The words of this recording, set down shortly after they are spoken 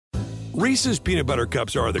Reese's peanut butter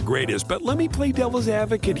cups are the greatest, but let me play devil's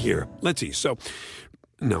advocate here. Let's see. So,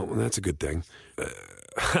 no, that's a good thing.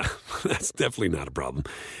 That's definitely not a problem.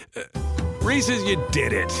 Reese's, you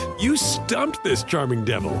did it. You stumped this charming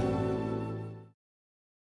devil.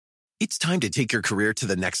 It's time to take your career to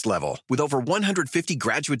the next level. With over 150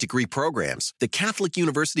 graduate degree programs, the Catholic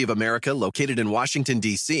University of America, located in Washington,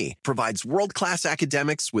 D.C., provides world-class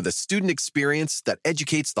academics with a student experience that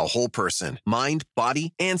educates the whole person, mind,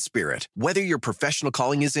 body, and spirit. Whether your professional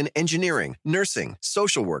calling is in engineering, nursing,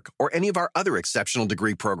 social work, or any of our other exceptional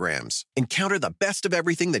degree programs, encounter the best of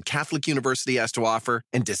everything that Catholic University has to offer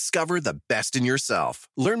and discover the best in yourself.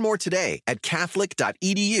 Learn more today at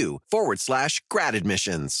catholic.edu/grad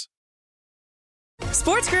admissions.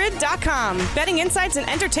 SportsGrid.com. Betting insights and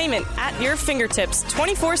entertainment at your fingertips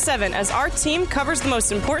 24/7 as our team covers the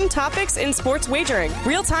most important topics in sports wagering.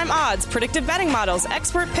 Real-time odds, predictive betting models,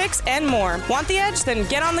 expert picks, and more. Want the edge? Then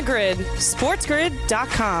get on the grid.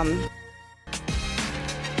 SportsGrid.com.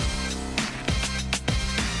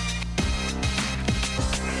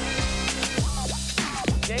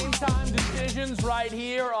 Game time decisions right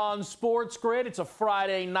here on Sports Grid. It's a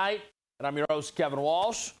Friday night, and I'm your host, Kevin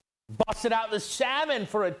Walsh. Busted out the salmon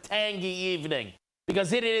for a tangy evening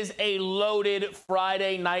because it is a loaded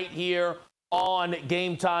Friday night here on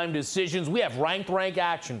Game Time Decisions. We have rank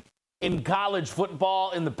action in college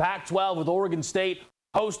football in the Pac-12 with Oregon State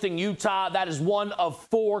hosting Utah. That is one of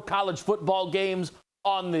 4 college football games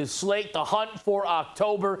on this slate. The hunt for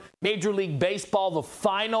October. Major League Baseball, the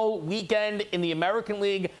final weekend in the American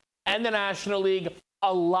League and the National League.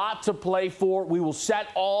 A lot to play for. We will set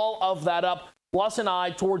all of that up, plus an eye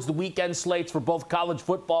towards the weekend slates for both college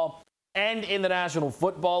football and in the National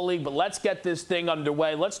Football League. But let's get this thing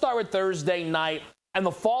underway. Let's start with Thursday night and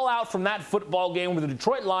the fallout from that football game where the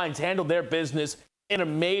Detroit Lions handled their business in a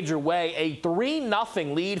major way. A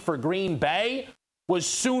 3-0 lead for Green Bay was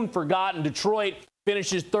soon forgotten. Detroit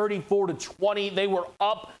finishes 34-20. They were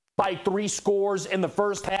up by 3 scores in the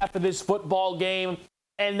first half of this football game,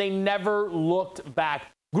 and they never looked back.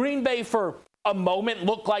 Green Bay, for a moment,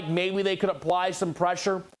 looked like maybe they could apply some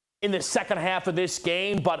pressure in the second half of this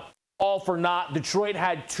game, but all for naught. Detroit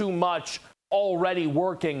had too much already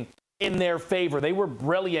working in their favor. They were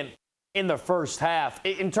brilliant in the first half.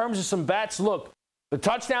 In terms of some bets, look, the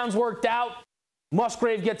touchdowns worked out.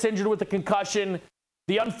 Musgrave gets injured with a concussion.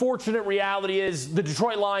 The unfortunate reality is the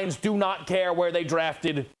Detroit Lions do not care where they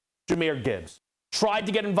drafted Jahmyr Gibbs. Tried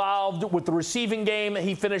to get involved with the receiving game.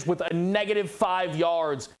 He finished with a -5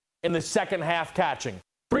 yards in the second half catching.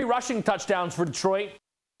 3 rushing touchdowns for Detroit,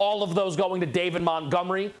 all of those going to David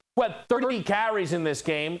Montgomery, who had 30 carries in this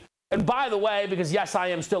game. And by the way, because yes, I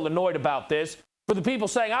am still annoyed about this, for the people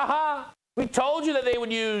saying, we told you that they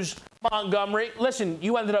would use Montgomery. Listen,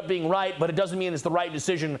 you ended up being right, but it doesn't mean it's the right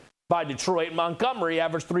decision by Detroit. Montgomery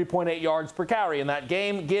averaged 3.8 yards per carry in that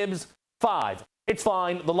game. Gibbs, 5. It's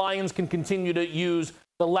fine. The Lions can continue to use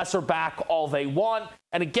the lesser back all they want.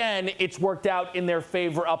 And again, it's worked out in their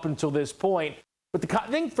favor up until this point. But the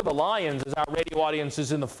thing for the Lions is our radio audience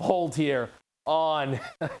is in the fold here on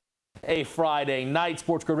a Friday night.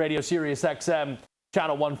 Sports Grid Radio, Sirius XM,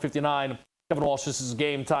 Channel 159. Kevin Walsh, this is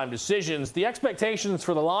Game Time Decisions. The expectations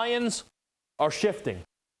for the Lions are shifting.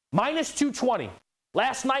 -220.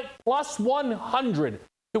 Last night, +100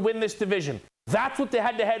 to win this division. That's what the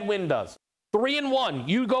head-to-head win does. 3-1.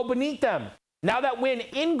 You go beneath them. Now that win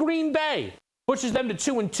in Green Bay pushes them to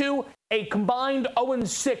 2-2, a combined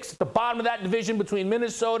 0-6 at the bottom of that division between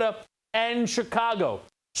Minnesota and Chicago.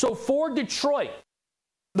 So for Detroit,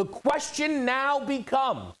 the question now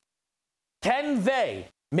becomes, can they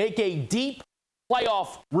make a deep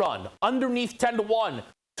playoff run underneath 10-1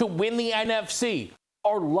 to win the NFC?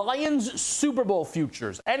 Are Lions Super Bowl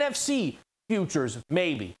futures, NFC futures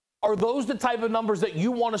maybe, are those the type of numbers that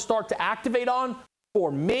you want to start to activate on?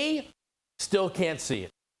 For me, still can't see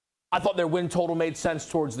it. I thought their win total made sense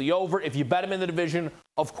towards the over. If you bet them in the division,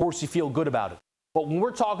 of course you feel good about it. But when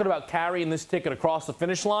we're talking about carrying this ticket across the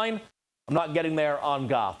finish line, I'm not getting there on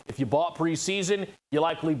Goff. If you bought preseason, you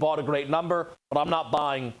likely bought a great number, but I'm not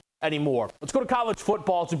buying anymore. Let's go to college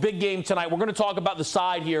football. It's a big game tonight. We're going to talk about the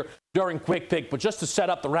side here during Quick Pick, but just to set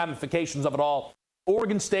up the ramifications of it all,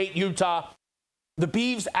 Oregon State, Utah, the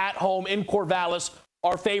Beavs at home in Corvallis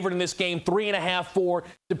are favored in this game, 3.5, 4.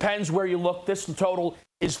 Depends where you look. This total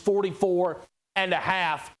is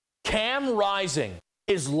 44.5. Cam Rising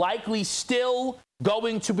is likely still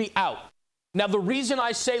going to be out. Now, the reason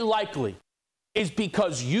I say likely is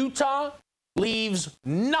because Utah leaves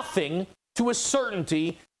nothing to a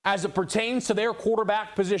certainty as it pertains to their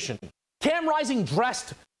quarterback position. Cam Rising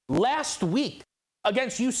dressed last week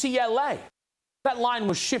against UCLA. That line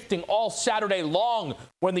was shifting all Saturday long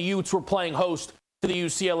when the Utes were playing host to the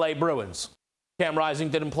UCLA Bruins. Cam Rising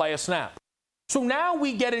didn't play a snap. So now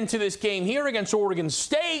we get into this game here against Oregon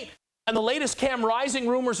State, and the latest Cam Rising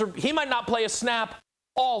rumors are he might not play a snap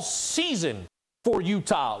all season for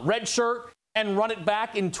Utah. Red shirt and run it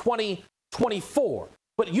back in 2024.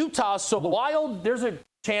 But Utah's so wild, there's a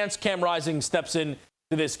chance Cam Rising steps in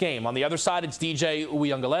to this game. On the other side, it's DJ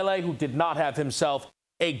Uiagalelei, who did not have himself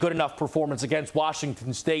a good enough performance against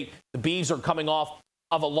Washington State. The Bees are coming off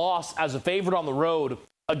of a loss as a favorite on the road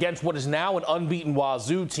against what is now an unbeaten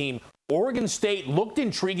Wazoo team. Oregon State looked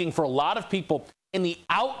intriguing for a lot of people in the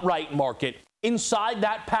outright market. Inside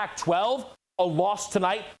that Pac-12, a loss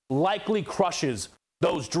tonight likely crushes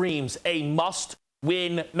those dreams. A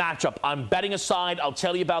must-win matchup. I'm betting aside. I'll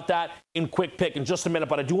tell you about that in Quick Pick in just a minute,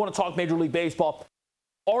 but I do want to talk Major League Baseball.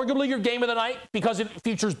 Arguably your game of the night because it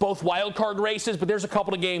features both wild card races, but there's a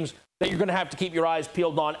couple of games that you're going to have to keep your eyes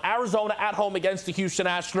peeled on. Arizona at home against the Houston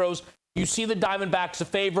Astros. You see the Diamondbacks a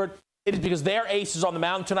favorite. It is because their ace is on the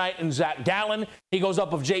mound tonight, and Zach Gallen, he goes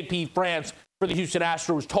up of J.P. France for the Houston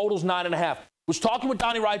Astros. Totals 9.5. Was talking with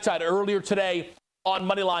Donnie Rightside earlier today on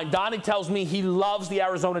Moneyline. Donnie tells me he loves the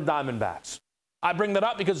Arizona Diamondbacks. I bring that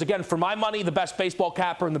up because, again, for my money, the best baseball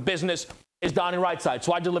capper in the business is Donnie Rightside.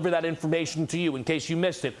 So I deliver that information to you in case you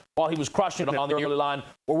missed it while he was crushing it on the early line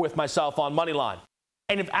or with myself on Moneyline.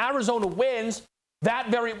 And if Arizona wins, that's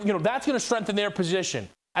going to strengthen their position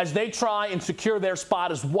as they try and secure their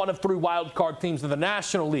spot as one of 3 wild card teams in the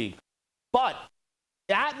National League. But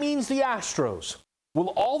that means the Astros will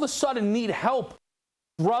all of a sudden need help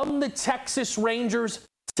from the Texas Rangers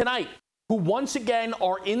tonight, who once again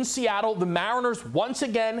are in Seattle. The Mariners, once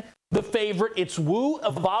again, the favorite. It's Wu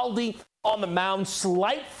Eovaldi on the mound.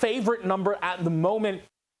 Slight favorite number at the moment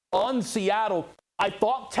on Seattle. I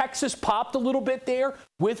thought Texas popped a little bit there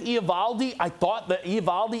with Eovaldi. I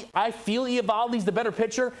feel Eovaldi's the better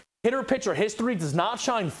pitcher. Hitter-pitcher history does not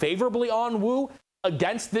shine favorably on Wu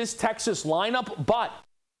against this Texas lineup. But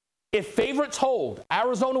if favorites hold,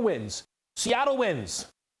 Arizona wins, Seattle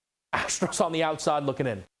wins, Astros on the outside looking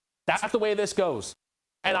in. That's the way this goes.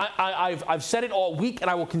 And I've said it all week, and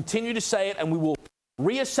I will continue to say it, and we will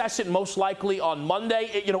reassess it most likely on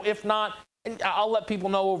Monday. If not, and I'll let people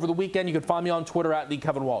know over the weekend. You can find me on Twitter at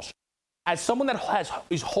 @Kevin Walsh. As someone that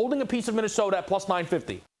is holding a piece of Minnesota at plus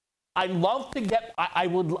 950, I'd love to get.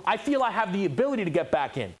 I feel I have the ability to get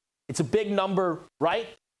back in. It's a big number, right?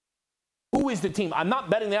 Who is the team? I'm not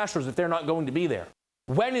betting the Astros if they're not going to be there.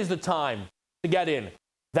 When is the time to get in?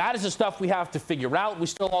 That is the stuff we have to figure out. We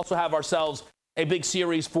still also have ourselves a big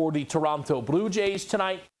series for the Toronto Blue Jays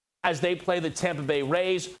tonight as they play the Tampa Bay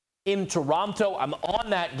Rays in Toronto. I'm on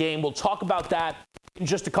that game. We'll talk about that in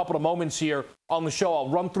just a couple of moments here on the show. I'll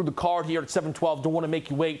run through the card here at 7:12. Don't want to make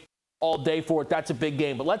you wait all day for it. That's a big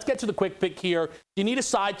game. But let's get to the quick pick here. You need a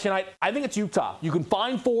side tonight. I think it's Utah. You can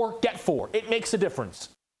find 4, get 4. It makes a difference,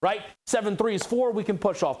 right? 7-3 is 4. We can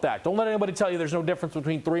push off that. Don't let anybody tell you there's no difference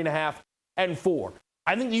between 3.5 and 4.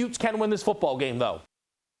 I think the Utes can win this football game, though.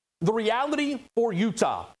 The reality for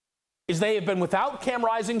Utah is they have been without Cam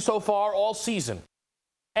Rising so far all season.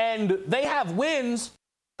 And they have wins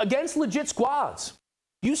against legit squads.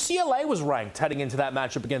 UCLA was ranked heading into that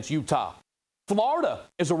matchup against Utah. Florida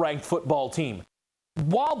is a ranked football team.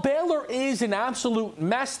 While Baylor is an absolute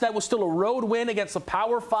mess, that was still a road win against a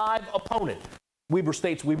Power 5 opponent. Weber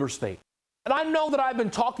State's Weber State. And I know that I've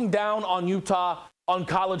been talking down on Utah on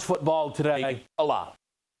college football today a lot.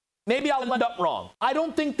 Maybe I'll end up wrong. I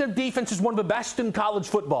don't think their defense is one of the best in college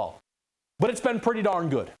football, but it's been pretty darn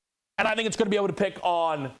good. And I think it's going to be able to pick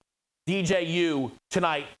on DJU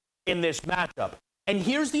tonight in this matchup. And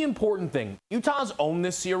here's the important thing. Utah's owned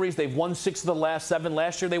this series. They've won 6 of the last 7.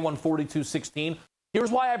 Last year, they won 42-16.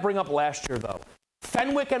 Here's why I bring up last year, though.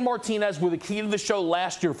 Fenwick and Martinez were the key to the show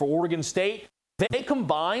last year for Oregon State. They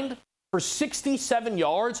combined for 67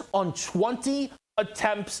 yards on 20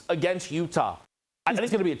 attempts against Utah. I think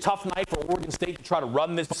it's going to be a tough night for Oregon State to try to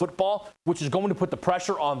run this football, which is going to put the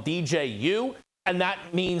pressure on DJU, and that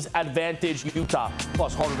means advantage Utah,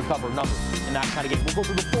 plus harder to cover numbers in that kind of game. We'll go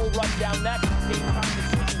through the full rundown next.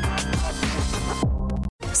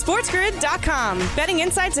 SportsGrid.com. Betting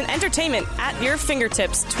insights and entertainment at your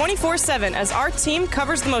fingertips 24/7 as our team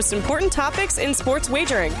covers the most important topics in sports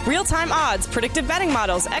wagering. Real-time odds, predictive betting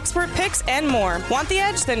models, expert picks, and more. Want the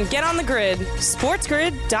edge? Then get on the grid.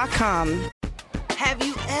 SportsGrid.com. Have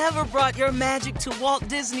you ever brought your magic to Walt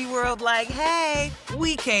Disney World like, hey,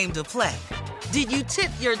 we came to play? Did you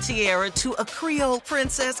tip your tiara to a Creole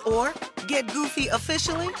princess or get goofy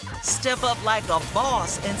officially? Step up like a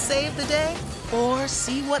boss and save the day? Or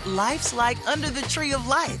see what life's like under the tree of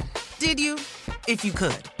life? Did you? If you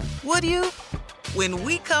could. Would you? When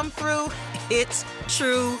we come through, it's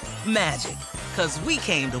true magic. 'Cause we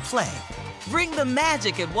came to play. Bring the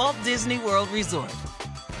magic at Walt Disney World Resort.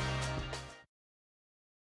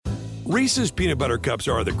 Reese's peanut butter cups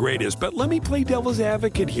are the greatest, but let me play devil's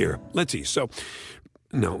advocate here. Let's see. So,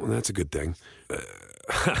 no, that's a good thing.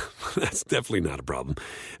 That's definitely not a problem.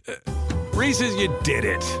 Reese's, you did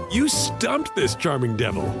it. You stumped this charming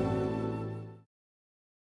devil.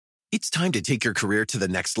 It's time to take your career to the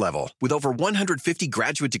next level. With over 150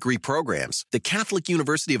 graduate degree programs, the Catholic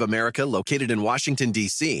University of America, located in Washington,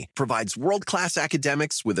 D.C., provides world-class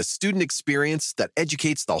academics with a student experience that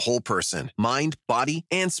educates the whole person, mind, body,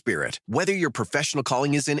 and spirit. Whether your professional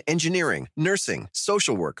calling is in engineering, nursing,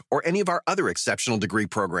 social work, or any of our other exceptional degree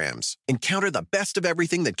programs, encounter the best of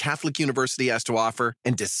everything that Catholic University has to offer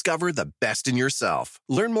and discover the best in yourself.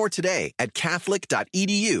 Learn more today at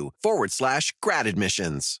catholic.edu/grad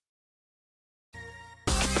admissions.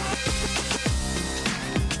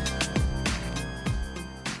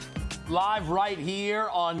 Live right here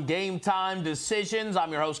on Game Time Decisions.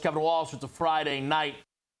 I'm your host, Kevin Walsh. It's a Friday night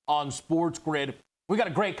on Sports Grid. We got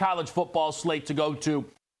a great college football slate to go to.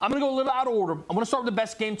 I'm going to go a little out of order. I'm going to start with the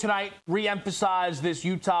best game tonight, re-emphasize this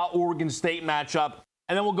Utah-Oregon State matchup,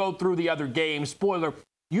 and then we'll go through the other games. Spoiler,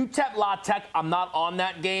 UTEP-La Tech, I'm not on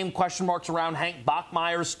that game. Question marks around Hank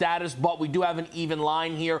Bachmeier's status, but we do have an even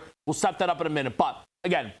line here. We'll set that up in a minute. But,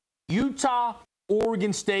 again,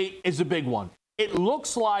 Utah-Oregon State is a big one. It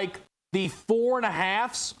looks like the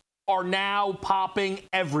 4.5s are now popping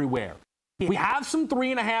everywhere. We have some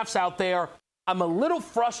 3.5s out there. I'm a little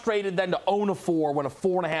frustrated then to own a 4 when a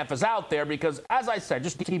 4.5 is out there because, as I said,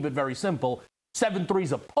 just to keep it very simple, 7-3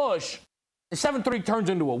 is a push. 7-3 turns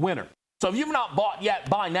into a winner. So if you've not bought yet,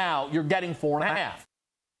 buy now. You're getting 4.5.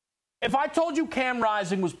 If I told you Cam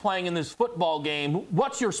Rising was playing in this football game,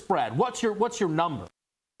 what's your spread? What's your number?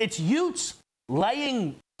 It's Utes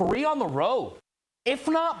laying 3 on the road, if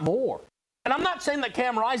not more. And I'm not saying that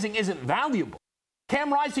Cam Rising isn't valuable.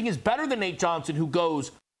 Cam Rising is better than Nate Johnson, who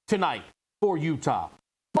goes tonight for Utah.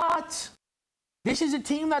 But this is a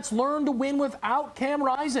team that's learned to win without Cam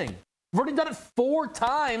Rising. We've already done it 4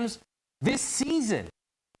 times this season.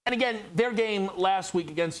 And again, their game last week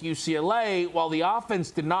against UCLA, while the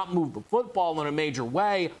offense did not move the football in a major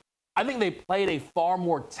way, I think they played a far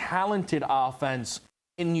more talented offense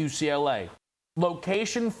in UCLA.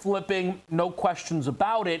 Location flipping, no questions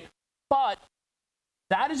about it, but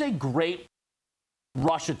that is a great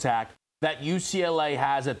rush attack that UCLA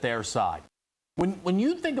has at their side. When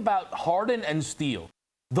you think about Harden and Steele,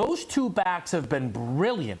 those 2 backs have been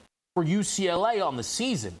brilliant for UCLA on the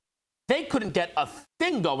season. They couldn't get a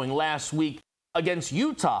thing going last week against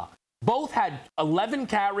Utah. Both had 11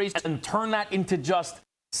 carries and turned that into just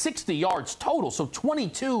 60 yards total, so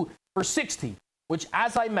 22 for 60, which,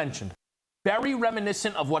 as I mentioned, very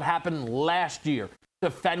reminiscent of what happened last year to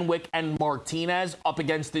Fenwick and Martinez up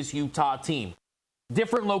against this Utah team.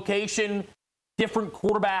 Different location, different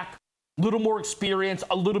quarterback, a little more experience,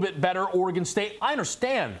 a little bit better Oregon State. I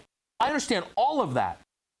understand all of that.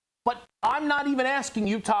 But I'm not even asking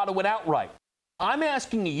Utah to win outright. I'm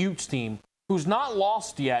asking a Utes team who's not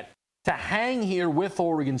lost yet to hang here with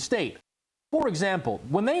Oregon State. For example,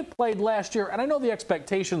 when they played last year, and I know the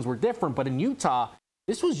expectations were different, but in Utah,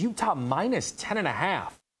 this was Utah minus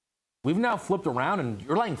 10.5. We've now flipped around, and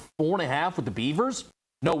you're laying 4.5 with the Beavers?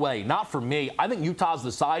 No way, not for me. I think Utah's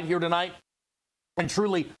the side here tonight. And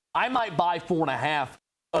truly, I might buy 4.5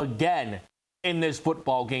 again in this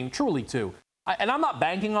football game, truly too. And I'm not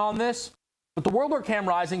banking on this, but the world where Cam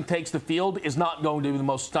Rising takes the field is not going to be the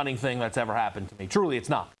most stunning thing that's ever happened to me. Truly, it's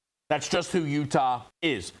not. That's just who Utah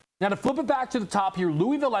is. Now, to flip it back to the top here,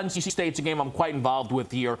 Louisville-NC State's a game I'm quite involved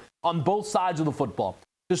with here on both sides of the football.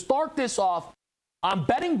 To start this off, I'm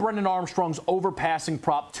betting Brendan Armstrong's overpassing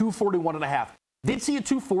prop, 241.5. Did see a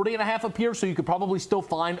 240.5 appear, so you could probably still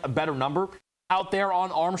find a better number out there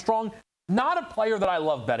on Armstrong. Not a player that I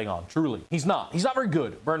love betting on, truly. He's not. He's not very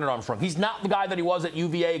good, Brendan Armstrong. He's not the guy that he was at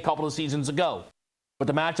UVA a couple of seasons ago. But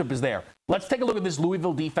the matchup is there. Let's take a look at this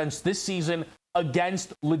Louisville defense this season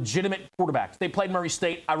against legitimate quarterbacks. They played Murray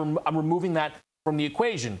State. I'm removing that from the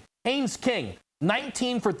equation. Haynes King,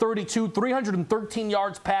 19 for 32, 313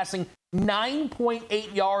 yards passing,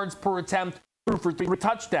 9.8 yards per attempt, threw for 3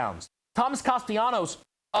 touchdowns. Thomas Castellanos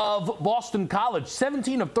of Boston College,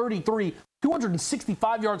 17 of 33,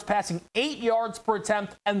 265 yards passing, 8 yards per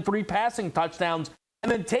attempt, and 3 passing touchdowns.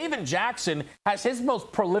 And then Taven Jackson has his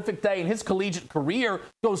most prolific day in his collegiate career,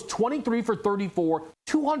 goes 23 for 34,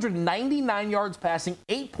 299 yards passing,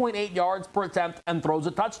 8.8 yards per attempt, and throws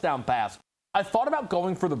a touchdown pass. I thought about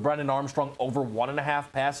going for the Brendan Armstrong over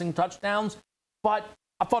 1.5 passing touchdowns, But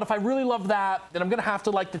I thought if I really love that, then I'm going to have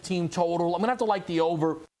to like the team total. I'm going to have to like the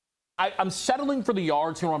over. I'm settling for the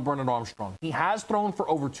yards here on Brennan Armstrong. He has thrown for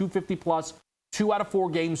over 250 plus, 2 out of 4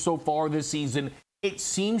 games so far this season. It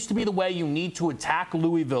seems to be the way you need to attack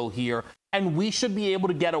Louisville here, and we should be able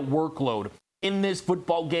to get a workload in this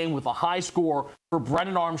football game with a high score for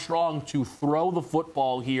Brennan Armstrong to throw the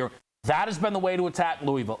football here. That has been the way to attack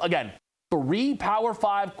Louisville. Again, 3 Power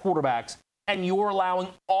 5 quarterbacks, and you're allowing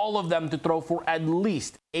all of them to throw for at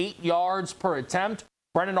least 8 yards per attempt.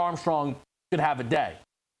 Brennan Armstrong should have a day.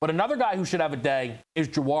 But another guy who should have a day is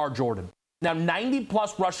Jawar Jordan. Now,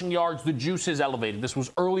 90-plus rushing yards, the juice is elevated. This was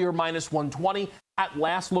earlier minus 120. At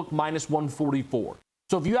last look, minus 144.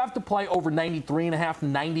 So if you have to play over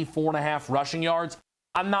 93.5, 94.5 rushing yards,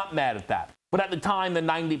 I'm not mad at that. But at the time, the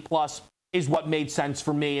 90-plus is what made sense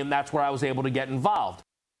for me, and that's where I was able to get involved.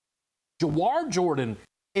 Jawar Jordan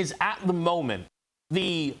is, at the moment,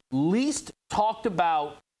 the least talked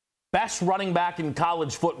about best running back in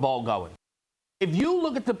college football going. If you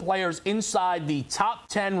look at the players inside the top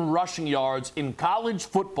 10 rushing yards in college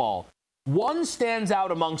football, one stands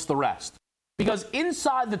out amongst the rest. Because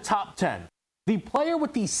inside the top 10, the player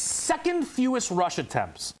with the second fewest rush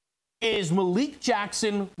attempts is Malik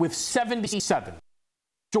Jackson with 77.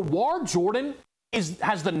 Jawar Jordan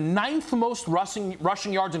has the 9th most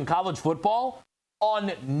rushing yards in college football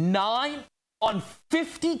on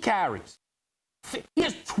 50 carries. He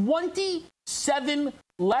has 27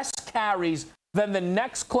 less carries than the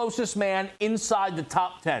next closest man inside the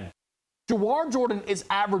top 10. Jawar Jordan is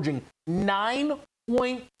averaging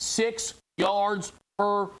 9.6 yards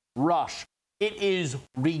per rush. It is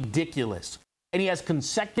ridiculous. And he has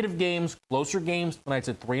consecutive games, closer games. Tonight's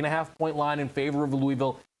a 3.5-point line in favor of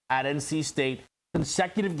Louisville at NC State.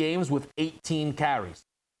 Consecutive games with 18 carries.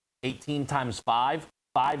 18 times 5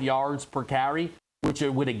 yards per carry, which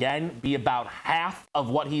would, again, be about half of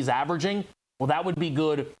what he's averaging. Well, that would be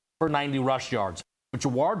good for 90 rush yards. But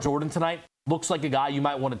Jawar Jordan tonight looks like a guy you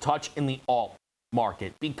might want to touch in the alt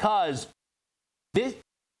market because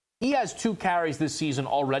he has 2 carries this season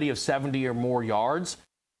already of 70 or more yards.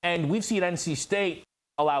 And we've seen NC State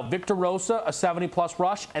allow Victor Rosa a 70-plus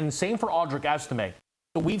rush, and same for Audric Estime.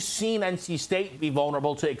 So we've seen NC State be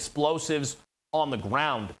vulnerable to explosives on the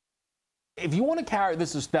ground. If you want to carry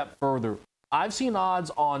this a step further, I've seen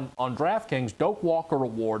odds on DraftKings, Doak Walker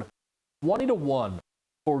Award, 20-1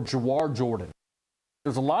 for Jawar Jordan.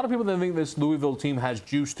 There's a lot of people that think this Louisville team has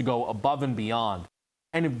juice to go above and beyond.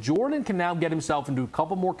 And if Jordan can now get himself into a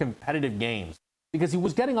couple more competitive games, because he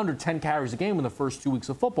was getting under 10 carries a game in the first 2 weeks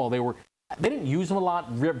of football. They didn't use him a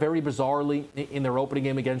lot, very bizarrely, in their opening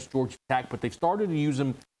game against Georgia Tech, but they've started to use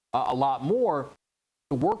him a lot more.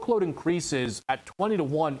 The workload increases at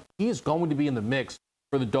 20-1. He is going to be in the mix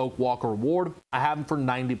for the Doak Walker Award. I have him for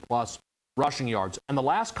 90-plus rushing yards. And the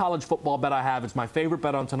last college football bet I have, it's my favorite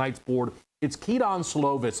bet on tonight's board. It's Keaton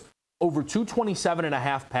Slovis over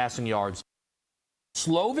 227.5 passing yards.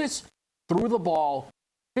 Slovis threw the ball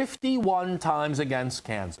 51 times against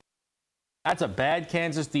Kansas. That's a bad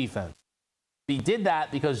Kansas defense. He did that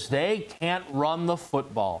because they can't run the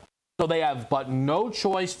football. So they have but no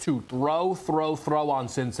choice to throw on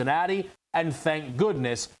Cincinnati. And thank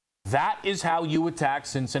goodness, that is how you attack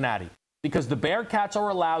Cincinnati. Because the Bearcats are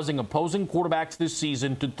allowing opposing quarterbacks this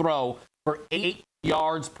season to throw for 8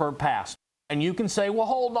 yards per pass. And you can say, well,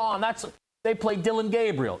 hold on, they play Dylan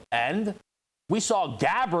Gabriel. And we saw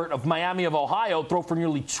Gabbert of Miami of Ohio throw for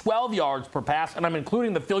nearly 12 yards per pass, and I'm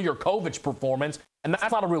including the Phil Yurkovich performance, and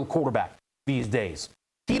that's not a real quarterback these days.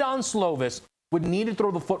 Keaton Slovis would need to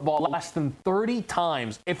throw the football less than 30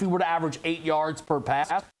 times if he were to average 8 yards per pass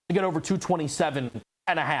to get over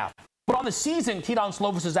 227.5. But on the season, Keaton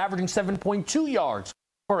Slovis is averaging 7.2 yards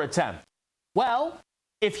per attempt. Well,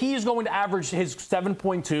 if he is going to average his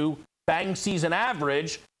 7.2 bang season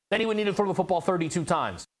average, then he would need to throw the football 32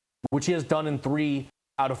 times, which he has done in 3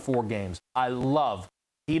 out of 4 games. I love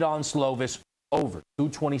Keaton Slovis over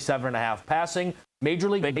 227.5 passing. Major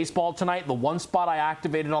League Baseball tonight, the one spot I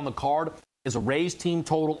activated on the card is a Rays team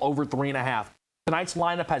total over 3.5. Tonight's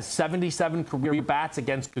lineup has 77 career bats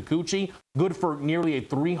against Kikuchi, good for nearly a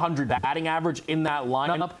 300 batting average in that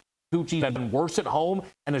lineup. Kikuchi's been worse at home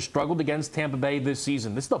and has struggled against Tampa Bay this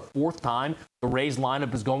season. This is the 4th time the Rays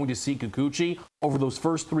lineup is going to see Kikuchi. Over those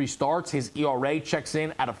first 3 starts, his ERA checks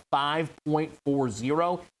in at a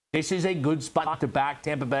 5.40. This is a good spot to back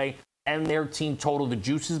Tampa Bay and their team total. The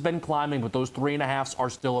juice has been climbing, but those 3.5s are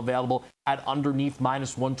still available at underneath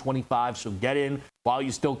minus 125. So get in while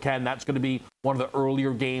you still can. That's going to be one of the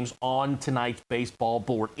earlier games on tonight's baseball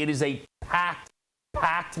board. It is a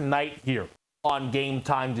packed night here on Game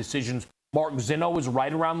Time Decisions. Mark Zinno is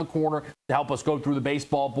right around the corner to help us go through the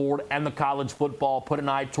baseball board and the college football, put an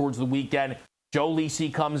eye towards the weekend. Joe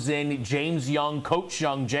Lisi comes in. James Young, Coach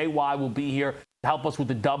Young, JY will be here to help us with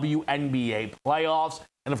the WNBA playoffs.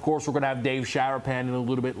 And, of course, we're going to have Dave Sharapan in a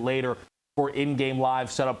little bit later for In-Game Live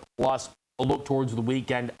Setup Plus, a look towards the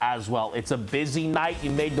weekend as well. It's a busy night.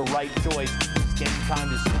 You made the right choice. It's getting time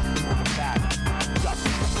to see you back.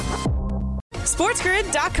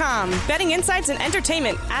 SportsGrid.com. Betting insights and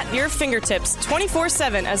entertainment at your fingertips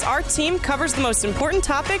 24/7 as our team covers the most important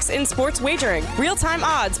topics in sports wagering. Real-time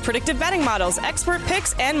odds, predictive betting models, expert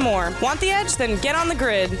picks, and more. Want the edge? Then get on the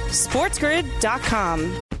grid.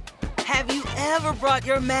 SportsGrid.com. Have you ever brought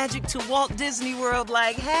your magic to Walt Disney World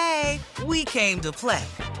like, hey, we came to play?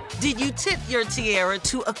 Did you tip your tiara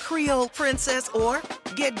to a Creole princess or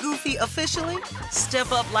get goofy officially?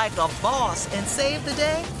 Step up like a boss and save the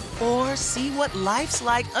day? Or see what life's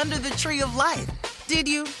like under the tree of life? Did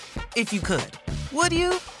you? If you could. Would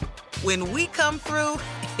you? When we come through,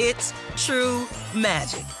 it's true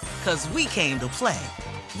magic. 'Cause we came to play.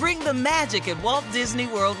 Bring the magic at Walt Disney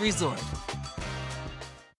World Resort.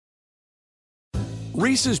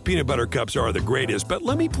 Reese's peanut butter cups are the greatest, but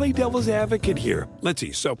let me play devil's advocate here. Let's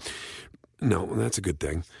see. So, no, that's a good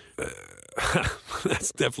thing.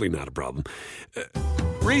 That's definitely not a problem.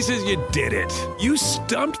 Reese's, you did it. You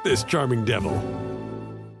stumped this charming devil.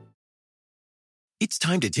 It's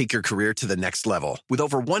time to take your career to the next level. With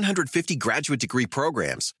over 150 graduate degree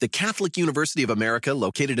programs, the Catholic University of America,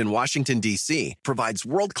 located in Washington, D.C., provides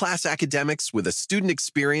world-class academics with a student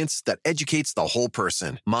experience that educates the whole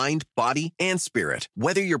person, mind, body, and spirit.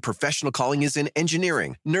 Whether your professional calling is in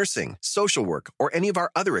engineering, nursing, social work, or any of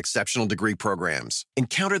our other exceptional degree programs,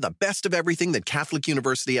 encounter the best of everything that Catholic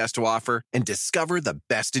University has to offer and discover the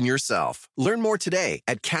best in yourself. Learn more today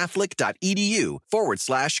at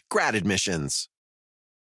catholic.edu/grad admissions.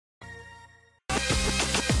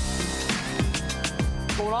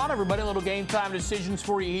 What's going on, everybody? A little game time decisions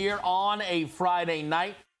for you here on a Friday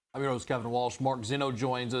night. I'm your host, Kevin Walsh. Mark Zinno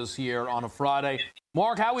joins us here on a Friday.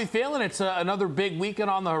 Mark, how are we feeling? It's another big weekend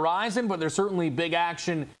on the horizon, but there's certainly big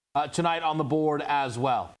action tonight on the board as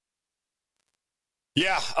well.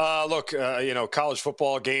 Yeah, look, college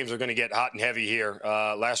football games are going to get hot and heavy here.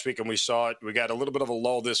 Last weekend we saw it. We got a little bit of a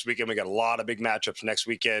lull this weekend. We got a lot of big matchups next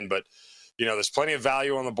weekend, but there's plenty of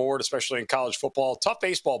value on the board, especially in college football. Tough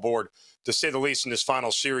baseball board, to say the least, in this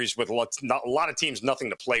final series with a lot of teams nothing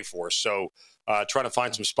to play for. So trying to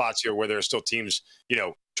find some spots here where there are still teams,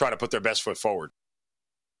 trying to put their best foot forward.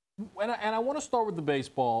 And I want to start with the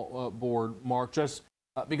baseball board, Mark, just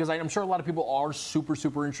because I'm sure a lot of people are super,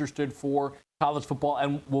 super interested for college football,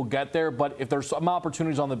 and we'll get there. But if there's some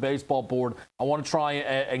opportunities on the baseball board, I want to try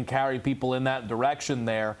and carry people in that direction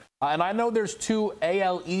there. And I know there's two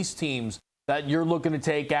AL East teams that you're looking to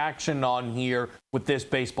take action on here with this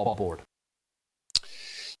baseball board.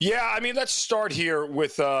 Yeah, I mean, let's start here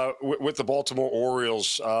with the Baltimore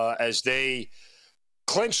Orioles as they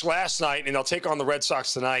clinched last night, and they'll take on the Red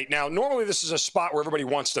Sox tonight. Now, normally this is a spot where everybody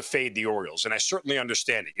wants to fade the Orioles, and I certainly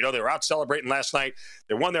understand it. They were out celebrating last night.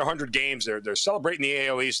 They won their 100 games. They're celebrating the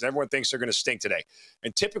AL East, and everyone thinks they're going to stink today.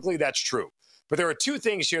 And typically that's true. But there are two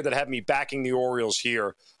things here that have me backing the Orioles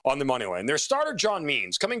here on the money line. Their starter, John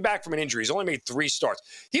Means, coming back from an injury. He's only made 3 starts.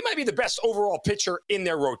 He might be the best overall pitcher in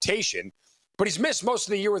their rotation, but he's missed most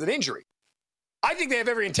of the year with an injury. I think they have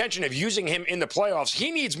every intention of using him in the playoffs. He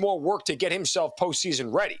needs more work to get himself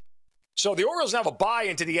postseason ready. So the Orioles have a bye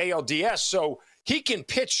into the ALDS, so he can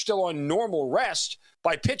pitch still on normal rest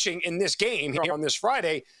by pitching in this game here on this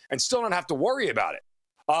Friday and still not have to worry about it.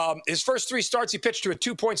 His first 3 starts, he pitched to a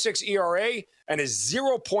 2.6 ERA and a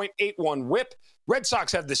 0.81 whip. Red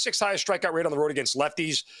Sox have the 6th highest strikeout rate on the road against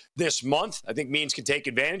lefties this month. I think Means can take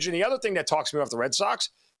advantage. And the other thing that talks me off the Red Sox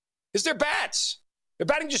is their bats. They're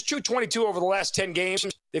batting just .222 over the last 10 games.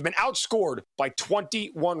 They've been outscored by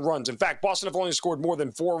 21 runs. In fact, Boston have only scored more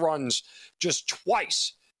than 4 runs just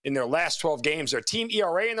twice in their last 12 games. Their team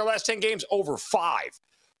ERA in their last 10 games, over 5.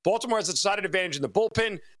 Baltimore has a decided advantage in the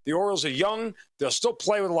bullpen. The Orioles are young. They'll still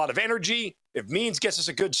play with a lot of energy. If Means gets us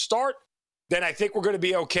a good start, then I think we're going to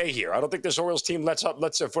be okay here. I don't think this Orioles team lets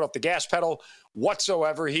their foot off the gas pedal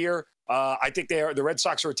whatsoever here. I think the Red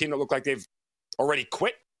Sox are a team that look like they've already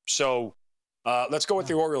quit. So let's go with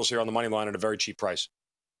the Orioles here on the money line at a very cheap price.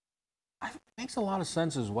 It makes a lot of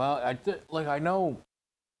sense as well. I know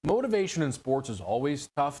motivation in sports is always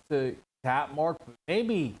tough to tap, Mark, but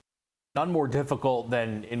maybe none more difficult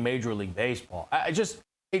than in Major League Baseball.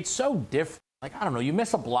 It's so different. I don't know, you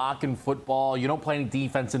miss a block in football, you don't play any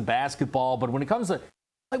defense in basketball, but when it comes to,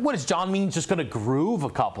 what is John Means just going to groove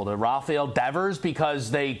a couple to Rafael Devers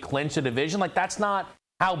because they clinch a division? That's not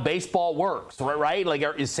how baseball works, right? Like,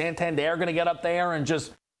 is Santander going to get up there and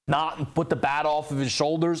just not put the bat off of his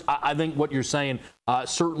shoulders? I think what you're saying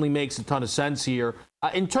certainly makes a ton of sense here.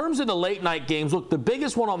 In terms of the late night games, look, the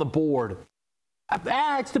biggest one on the board,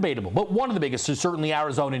 it's debatable, but one of the biggest is certainly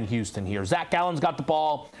Arizona and Houston here. Zach Gallen's got the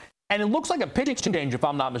ball, and it looks like a pitching change, if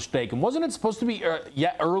I'm not mistaken. Wasn't it supposed to be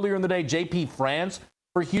earlier in the day, JP France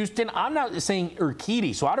for Houston? I'm not saying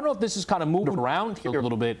Urquidy, so I don't know if this is kind of moving around here a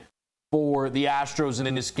little bit for the Astros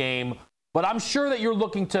in this game. But I'm sure that you're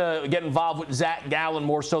looking to get involved with Zach Gallen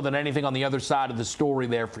more so than anything on the other side of the story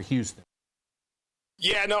there for Houston.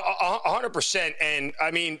 Yeah, no, 100%. And,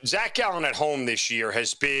 I mean, Zach Gallen at home this year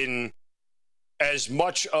has been as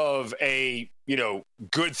much of a,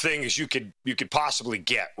 good thing as you could possibly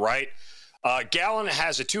get, right? Gallen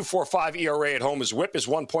has a 2.45 ERA at home. His whip is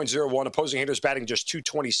 1.01. Opposing hitters batting just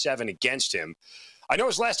 227 against him. I know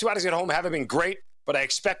his last two outings at home haven't been great, but I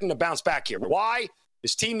expect him to bounce back here. Why?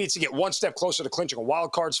 His team needs to get one step closer to clinching a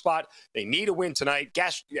wild card spot. They need a win tonight.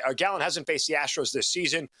 Gallen hasn't faced the Astros this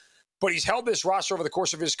season, but he's held this roster over the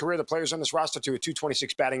course of his career, the players on this roster, to a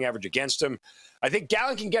 226 batting average against him. I think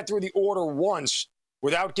Gallen can get through the order once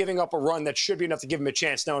without giving up a run that should be enough to give him a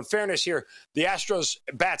chance. Now, in fairness here, the Astros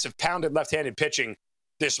bats have pounded left-handed pitching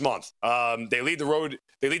this month. They lead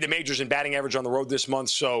the majors in batting average on the road this month,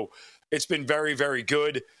 so it's been very, very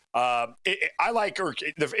good. I like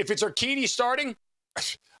if it's Urquidy starting,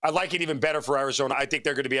 I like it even better for Arizona. I think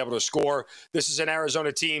they're going to be able to score. This is an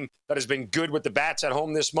Arizona team that has been good with the bats at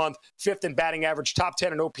home this month. 5th in batting average, top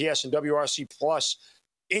 10 in OPS and WRC plus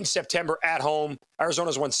in September at home.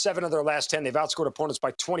 Arizona's won 7 of their last 10. They've outscored opponents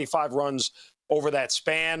by 25 runs over that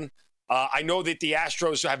span. I know that the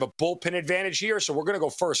Astros have a bullpen advantage here, so we're going to go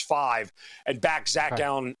first 5 and back Zach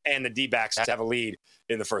Gallen and the D-backs to have a lead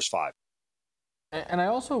in the first 5. And I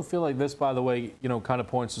also feel like this, by the way, kind of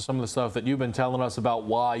points to some of the stuff that you've been telling us about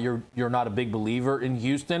why you're not a big believer in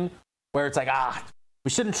Houston, where it's like,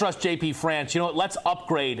 we shouldn't trust JP France. Let's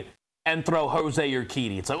upgrade and throw Jose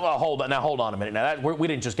Urquidy. It's like, well, hold on a minute. Now, we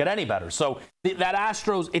didn't just get any better. So that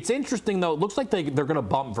Astros, it's interesting, though. It looks like they're going to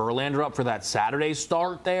bump Verlander up for that Saturday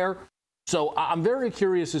start there. So I'm very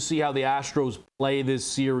curious to see how the Astros play this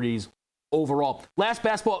series overall. Last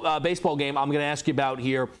baseball game I'm going to ask you about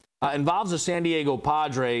here involves the San Diego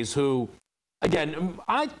Padres, who, again,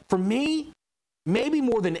 for me, maybe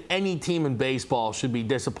more than any team in baseball should be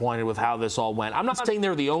disappointed with how this all went. I'm not saying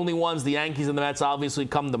they're the only ones. The Yankees and the Mets obviously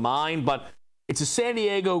come to mind, but it's a San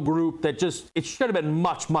Diego group that it should have been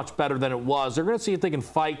much, much better than it was. They're going to see if they can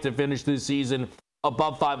fight to finish this season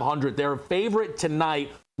above 500. They're a favorite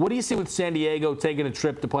tonight. What do you see with San Diego taking a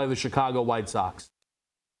trip to play the Chicago White Sox?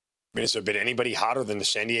 I mean, has there been anybody hotter than the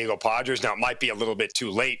San Diego Padres? Now, it might be a little bit too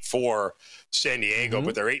late for San Diego,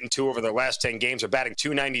 but they're 8-2 over their last 10 games. They're batting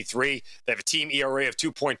 .293. They have a team ERA of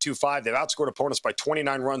 2.25. They've outscored opponents by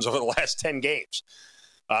 29 runs over the last 10 games.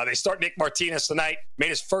 They start Nick Martinez tonight. Made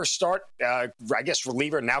his first start, I guess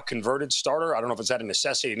reliever, now converted starter. I don't know if it's had a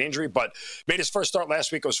necessity, an injury, but made his first start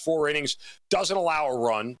last week. Goes 4 innings. Doesn't allow a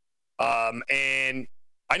run. And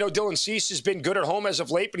I know Dylan Cease has been good at home as of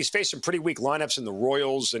late, but he's faced some pretty weak lineups in the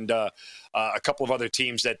Royals and a couple of other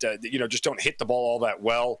teams that just don't hit the ball all that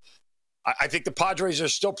well. I think the Padres are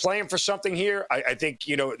still playing for something here. I think,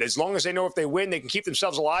 as long as they know if they win, they can keep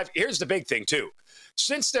themselves alive. Here's the big thing, too.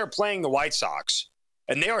 Since they're playing the White Sox,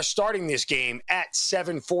 and they are starting this game at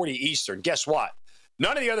 7:40 Eastern, guess what?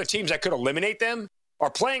 None of the other teams that could eliminate them are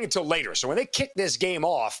playing until later. So when they kick this game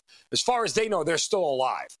off, as far as they know, they're still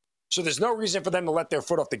alive. So there's no reason for them to let their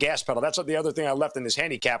foot off the gas pedal. That's what the other thing I left in this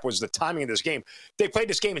handicap was the timing of this game. They played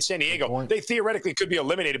this game in San Diego. They theoretically could be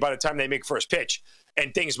eliminated by the time they make first pitch,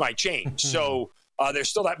 and things might change. So there's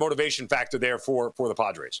still that motivation factor there for the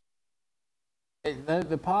Padres.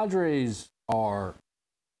 The Padres are,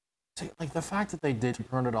 like, the fact that they did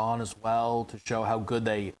turn it on as well to show how good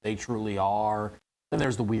they truly are. Then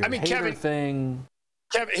there's the weird hater thing.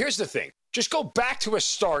 Kevin, here's the thing. Just go back to a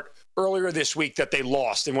start earlier this week that they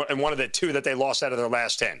lost, in one of the 2 that they lost out of their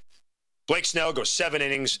last 10. Blake Snell goes 7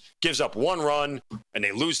 innings, gives up 1 run, and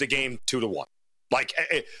they lose the game 2-1. Like,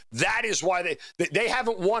 that is why they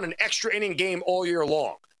haven't won an extra inning game all year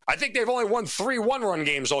long. I think they've only won 3 one-run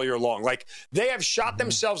games all year long. Like, they have shot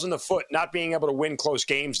themselves in the foot not being able to win close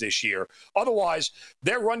games this year. Otherwise,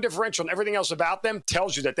 their run differential and everything else about them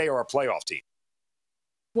tells you that they are a playoff team.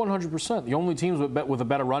 100%. The only teams with a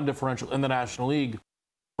better run differential in the National League,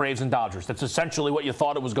 Braves and Dodgers. That's essentially what you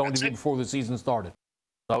thought it was going to be before the season started.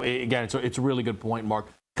 So, again, it's a really good point, Mark.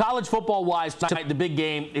 College football-wise, tonight, the big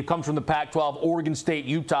game, it comes from the Pac-12, Oregon State,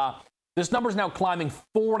 Utah. This number is now climbing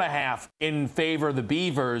 4.5 in favor of the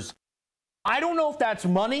Beavers. I don't know if that's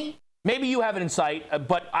money. maybe you have an insight,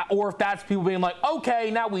 or if that's people being like,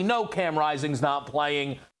 okay, now we know Cam Rising's not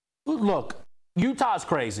playing. Look, Utah's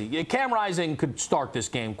crazy. Cam Rising could start this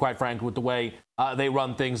game, quite frankly, with the way they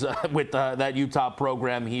run things with that Utah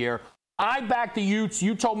program here. I back the Utes.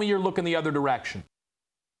 You told me you're looking the other direction.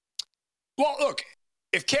 Well, look,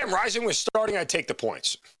 if Cam Rising was starting, I'd take the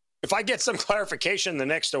points. If I get some clarification in the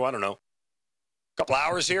next, couple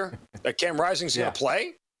hours here that Cam Rising's going to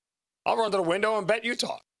play, I'll run to the window and bet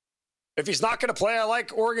Utah. If he's not going to play, I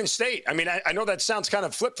like Oregon State. I mean, I know that sounds kind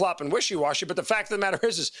of flip-flop and wishy-washy, but the fact of the matter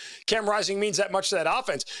is Cam Rising means that much to that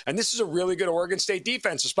offense. And this is a really good Oregon State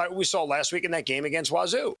defense, despite what we saw last week in that game against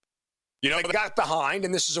Wazoo. They got behind,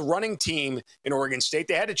 and this is a running team in Oregon State.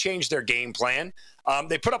 They had to change their game plan.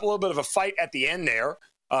 They put up a little bit of a fight at the end there,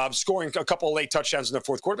 scoring a couple of late touchdowns in the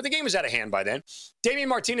fourth quarter, but the game was out of hand by then. Damian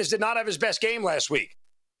Martinez did not have his best game last week.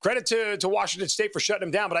 Credit to Washington State for shutting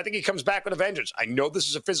him down, but I think he comes back with a vengeance. I know this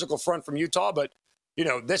is a physical front from Utah, but,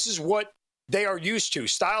 this is what they are used to.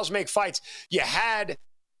 Styles make fights. You had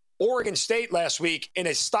Oregon State last week in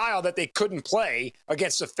a style that they couldn't play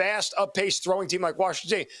against a fast, up-paced throwing team like Washington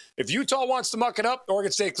State. If Utah wants to muck it up,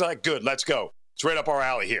 Oregon State's like, good, let's go. It's right up our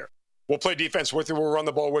alley here. We'll play defense with you, we'll run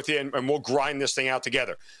the ball with you, and we'll grind this thing out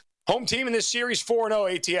together. Home team in this series,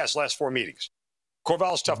 4-0 ATS, last 4 meetings.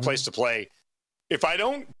 Corvallis, tough place to play. If I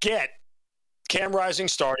don't get Cam Rising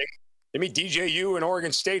starting, let me DJU and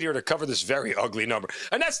Oregon State here to cover this very ugly number.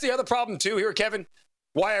 And that's the other problem, too, here, Kevin,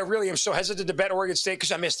 why I really am so hesitant to bet Oregon State,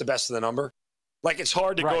 because I missed the best of the number. Like, it's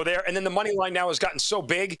hard to go there. And then the money line now has gotten so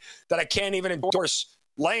big that I can't even endorse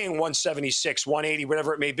laying 176, 180,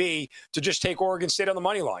 whatever it may be, to just take Oregon State on the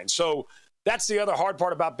money line. So that's the other hard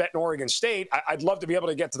part about betting Oregon State. I'd love to be able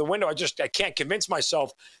to get to the window. I can't convince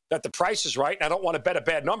myself that the price is right, and I don't want to bet a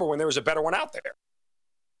bad number when there was a better one out there.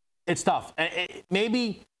 It's tough.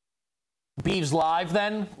 Maybe Beavs live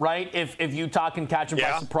then, right? If Utah can catch them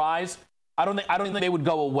by surprise. I don't think they would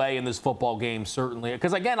go away in this football game, certainly.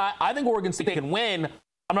 Because, again, I think Oregon State can win.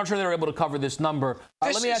 I'm not sure they're able to cover this number.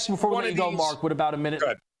 Let me ask you before we let you go, Mark, with about a minute. Go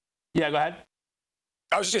ahead. Yeah, go ahead.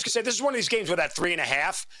 I was just going to say, this is one of these games where that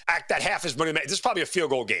 3.5, that half is money. This is probably a field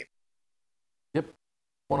goal game. Yep,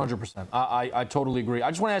 100%. I totally agree. I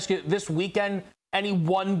just want to ask you, this weekend, any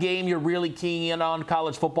one game you're really keying in on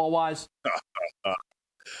college football-wise?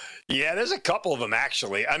 Yeah, there's a couple of them,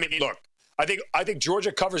 actually. I mean, look, I think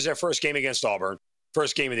Georgia covers their first game against Auburn,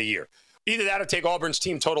 first game of the year. Either that or take Auburn's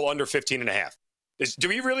team total under 15.5. Do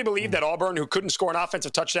we really believe that Auburn, who couldn't score an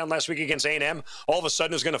offensive touchdown last week against A&M, all of a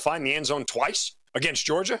sudden is going to find the end zone twice against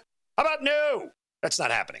Georgia? How about no? That's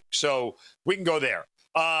not happening. So we can go there.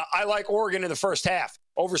 I like Oregon in the first half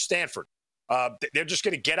over Stanford. They're just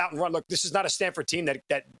going to get out and run. Look, this is not a Stanford team that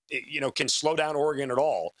can slow down Oregon at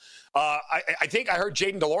all. I think I heard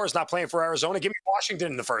Jaden Delores not playing for Arizona. Give me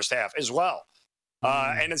Washington in the first half as well.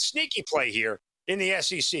 And a sneaky play here in the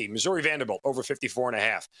SEC, Missouri Vanderbilt over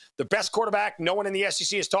 54.5. The best quarterback no one in the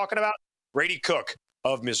SEC is talking about, Brady Cook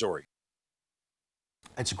of Missouri.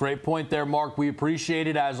 That's a great point there, Mark. We appreciate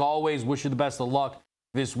it. As always, wish you the best of luck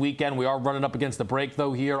this weekend. We are running up against the break,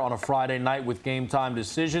 though, here on a Friday night with Game Time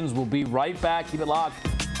Decisions. We'll be right back. Keep it locked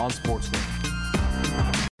on SportsGrid.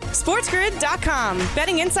 SportsGrid.com.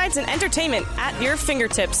 Betting insights and entertainment at your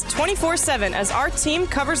fingertips 24/7 as our team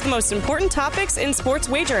covers the most important topics in sports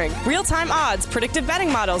wagering. Real-time odds, predictive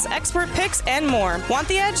betting models, expert picks, and more. Want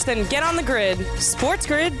the edge? Then get on the grid.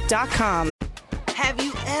 SportsGrid.com. Have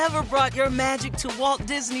you ever brought your magic to Walt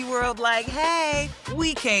Disney World like, hey,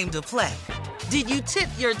 we came to play? Did you tip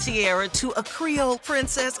your tiara to a Creole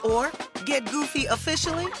princess or get goofy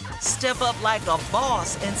officially? Step up like a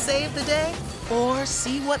boss and save the day? Or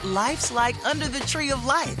see what life's like under the tree of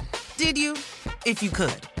life? Did you? If you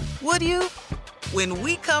could. Would you? When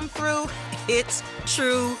we come through, it's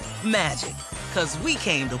true magic. 'Cause we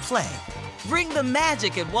came to play. Bring the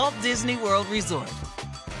magic at Walt Disney World Resort.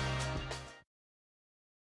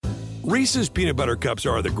 Reese's peanut butter cups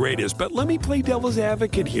are the greatest, but let me play devil's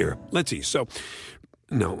advocate here. Let's see. So,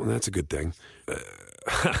 no, that's a good thing.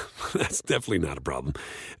 That's definitely not a problem.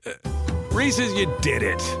 Reese's, you did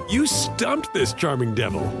it. You stumped this charming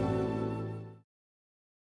devil.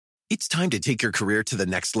 It's time to take your career to the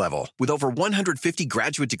next level. With over 150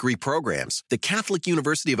 graduate degree programs, the Catholic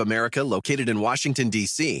University of America, located in Washington,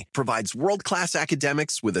 D.C., provides world-class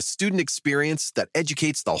academics with a student experience that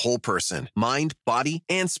educates the whole person, mind, body,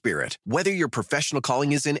 and spirit. Whether your professional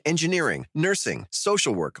calling is in engineering, nursing,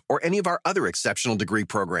 social work, or any of our other exceptional degree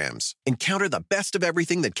programs, encounter the best of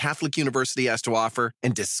everything that Catholic University has to offer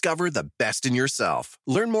and discover the best in yourself.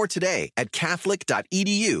 Learn more today at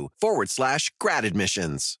catholic.edu/grad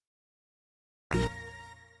admissions.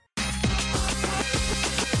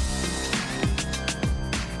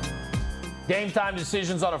 Game time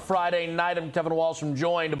decisions on a Friday night. I'm Kevin Walsh. I'm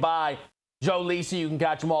joined by Joe Lisi. You can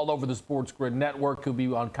catch him all over the Sports Grid Network. He'll be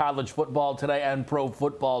on college football today and pro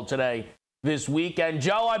football today this week. And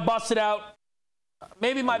Joe, I busted out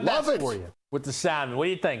maybe my best for you with the salmon. What do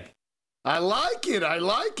you think? I like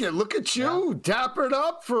it. Look at you, dappered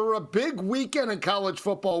up for a big weekend in college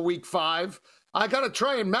football, week 5. I got to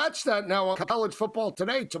try and match that now on college football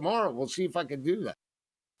today, tomorrow. We'll see if I can do that.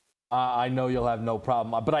 I know you'll have no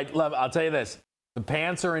problem, but I'll tell you this: the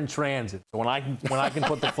pants are in transit. So when I can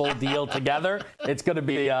put the full deal together, it's gonna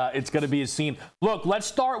be a scene. Look, let's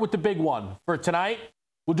start with the big one for tonight.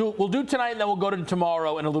 We'll do tonight, and then we'll go to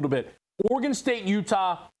tomorrow in a little bit. Oregon State,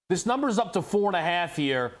 Utah. This number's up to 4.5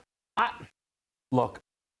 here. I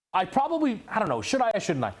don't know. Should I or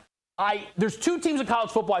shouldn't I? There's 2 teams in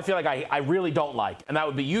college football I feel like I really don't like, and that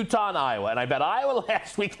would be Utah and Iowa. And I bet Iowa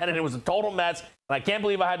last weekend, and it was a total mess, and I can't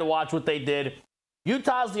believe I had to watch what they did.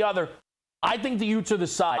 Utah's the other. I think the Utes are the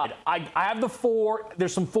side. I have the 4.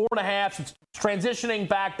 There's some 4.5s. It's transitioning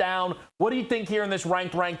back down. What do you think here in this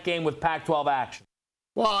ranked game with Pac-12 action?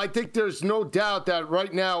 Well, I think there's no doubt that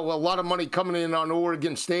right now a lot of money coming in on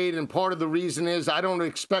Oregon State, and part of the reason is I don't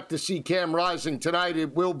expect to see Cam Rising tonight.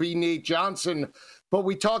 It will be Nate Johnson. But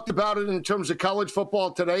we talked about it in terms of college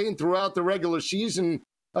football today and throughout the regular season,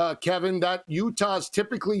 Kevin, that Utah's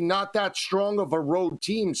typically not that strong of a road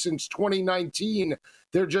team since 2019.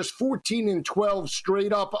 They're just 14-12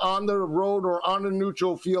 straight up on the road or on a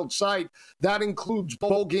neutral field site. That includes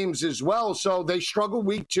bowl games as well. So they struggled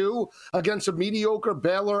week 2 against a mediocre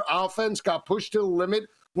Baylor offense, got pushed to the limit,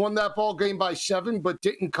 won that ball game by 7, but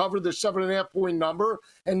didn't cover the 7.5-point number.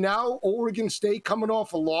 And now Oregon State coming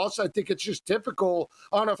off a loss. I think it's just typical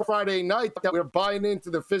on a Friday night that we're buying into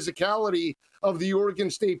the physicality of the Oregon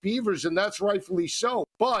State Beavers, and that's rightfully so.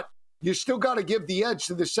 But you still got to give the edge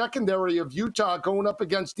to the secondary of Utah going up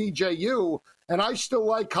against DJU. And I still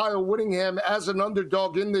like Kyle Whittingham as an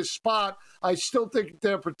underdog in this spot. I still think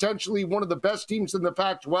they're potentially one of the best teams in the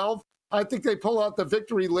Pac-12. I think they pull out the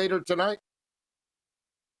victory later tonight.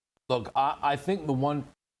 Look, I think the one,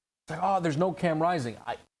 there's no Cam Rising.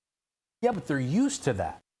 Yeah, but they're used to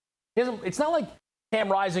that. It's not like Cam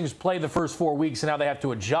Rising's played the first 4 weeks and now they have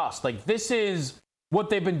to adjust. Like, this is what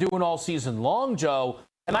they've been doing all season long, Joe.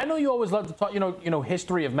 And I know you always love to talk,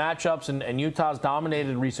 history of matchups, and Utah's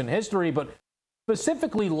dominated recent history, but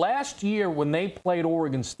specifically last year when they played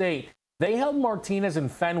Oregon State, they held Martinez and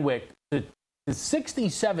Fenwick to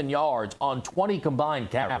 67 yards on 20 combined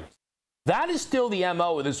carries. That is still the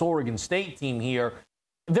MO of this Oregon State team here.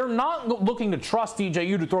 They're not looking to trust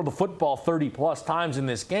DJU to throw the football 30-plus times in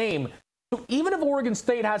this game. So even if Oregon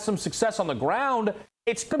State has some success on the ground,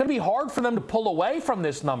 it's going to be hard for them to pull away from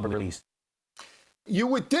this number, at least. You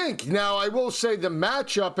would think. Now, I will say the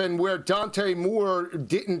matchup and where Dante Moore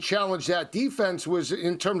didn't challenge that defense was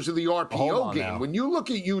in terms of the RPO game. Now, when you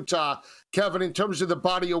look at Utah, Kevin, in terms of the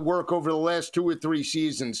body of work over the last 2 or 3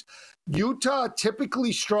 seasons, Utah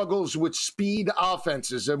typically struggles with speed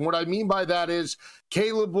offenses. And what I mean by that is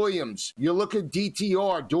Caleb Williams. You look at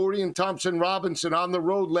DTR, Dorian Thompson-Robinson on the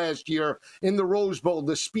road last year in the Rose Bowl.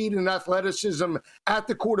 The speed and athleticism at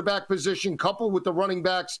the quarterback position, coupled with the running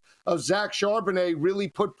backs of Zach Charbonnet, really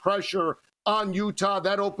put pressure on Utah.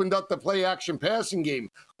 That opened up the play-action passing game.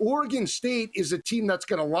 Oregon State is a team that's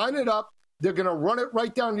going to line it up. They're going to run it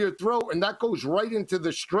right down your throat, and that goes right into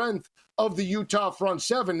the strength of the Utah front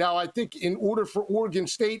seven. Now, I think in order for Oregon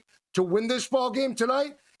State to win this ball game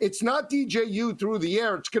tonight, it's not DJU through the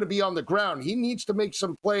air. It's going to be on the ground. He needs to make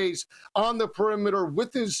some plays on the perimeter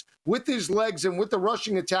with his legs and with the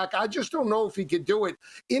rushing attack. I just don't know if he could do it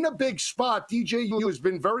in a big spot. DJU has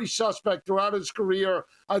been very suspect throughout his career.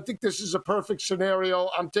 I think this is a perfect scenario.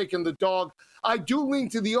 I'm taking the dog. I do lean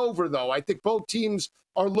to the over, though. I think both teams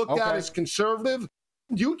are looked at as conservative.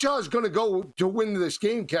 Utah is going to go to win this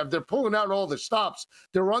game, Kev. They're pulling out all the stops.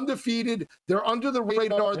 They're undefeated. They're under the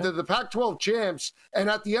radar. They're the Pac-12 champs. And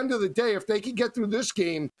at the end of the day, if they can get through this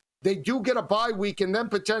game, they do get a bye week, and then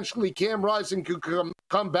potentially Cam Rising could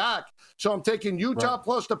come back. So I'm taking Utah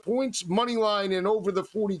plus the points, money line, and over the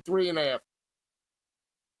 43.5.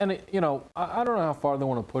 And, I don't know how far they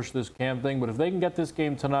want to push this Cam thing, but if they can get this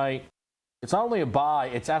game tonight, it's not only a bye,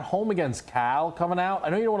 it's at home against Cal coming out. I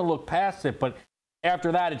know you don't want to look past it, but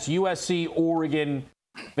after that, it's USC, Oregon,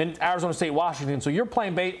 then Arizona State, Washington. So you're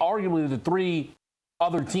playing arguably the 3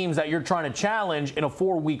 other teams that you're trying to challenge in a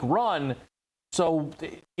 4-week run. So,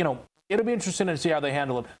 it'll be interesting to see how they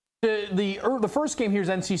handle it. The first game here is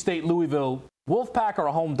NC State, Louisville. Wolfpack are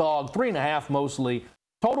a home dog, 3.5 mostly.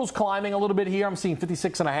 Total's climbing a little bit here. I'm seeing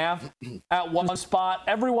 56.5 at one spot.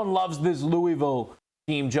 Everyone loves this Louisville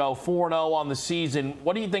team, Joe, 4-0 on the season.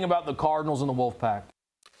 What do you think about the Cardinals and the Wolfpack?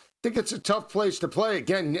 I think it's a tough place to play.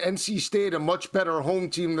 Again, NC State, a much better home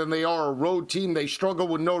team than they are a road team. They struggle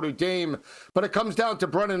with Notre Dame, but it comes down to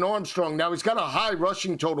Brennan Armstrong. Now, he's got a high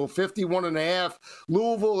rushing total, 51.5.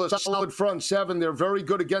 Louisville is a solid front seven. They're very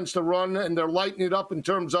good against the run, and they're lighting it up in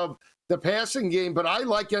terms of the passing game. But I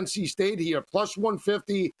like NC State here, plus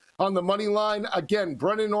 150 on the money line. Again,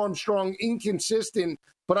 Brennan Armstrong, inconsistent,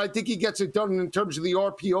 but I think he gets it done in terms of the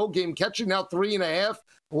RPO game, catching out 3.5.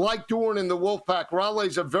 Like doing in the Wolfpack.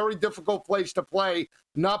 Raleigh's a very difficult place to play.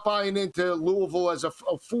 Not buying into Louisville as a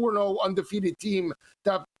 4-0 undefeated team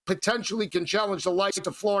that potentially can challenge the likes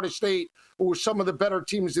of Florida State or some of the better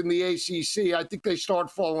teams in the ACC. I think they start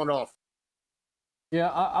falling off. Yeah,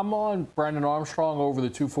 I'm on Brandon Armstrong over the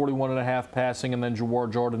 241.5 passing, and then Jawar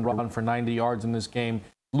Jordan run for 90 yards in this game.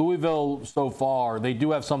 Louisville, so far, they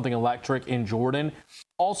do have something electric in Jordan.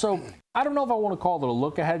 Also, I don't know if I want to call it a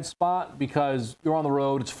look-ahead spot because you're on the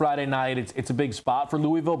road. It's Friday night. It's a big spot for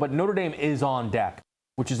Louisville, but Notre Dame is on deck,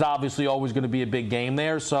 which is obviously always going to be a big game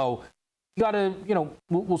there. So you got to,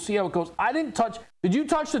 we'll see how it goes. Did you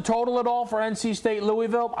touch the total at all for NC State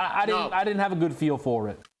Louisville? I didn't have a good feel for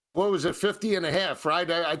it. What was it, 50.5,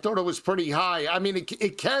 right? I thought it was pretty high. I mean,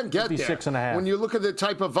 it can get 56.5. When you look at the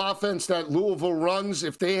type of offense that Louisville runs,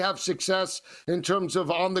 if they have success in terms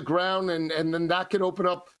of on the ground, and then that could open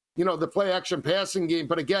up, the play-action passing game.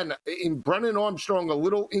 But again, in Brennan Armstrong, a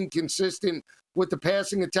little inconsistent with the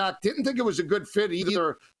passing attack. Didn't think it was a good fit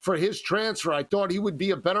either for his transfer. I thought he would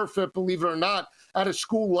be a better fit, believe it or not, at a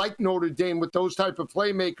school like Notre Dame with those type of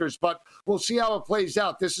playmakers. But we'll see how it plays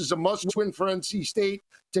out. This is a must-win for NC State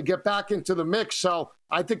to get back into the mix. So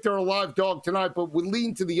I think they're a live dog tonight, but we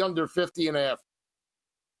lean to the under 50.5.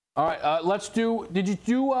 All right, did you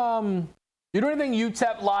do anything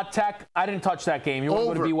UTEP, La Tech? I didn't touch that game. You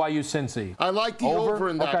want to go to BYU Cincy? I like the over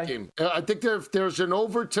in that game. I think if there's an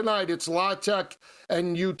over tonight, it's La Tech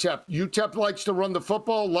and UTEP. UTEP likes to run the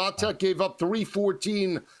football. La Tech gave up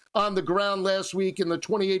 314 on the ground last week in the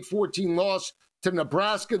 28-14 loss to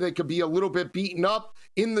Nebraska. They could be a little bit beaten up.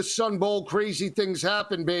 In the Sun Bowl, crazy things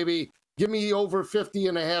happen, baby. Give me over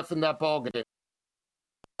 50.5 in that ball game.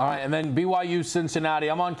 All right, and then BYU Cincinnati.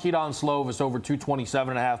 I'm on Keaton Slovis over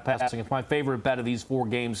 227.5 passing. It's my favorite bet of these four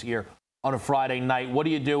games here on a Friday night. What are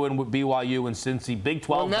you doing with BYU and Cincy? Big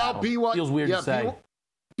 12 battle. Feels weird to say.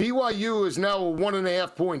 BYU is now a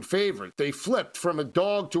 1.5-point favorite. They flipped from a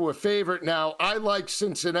dog to a favorite now. I like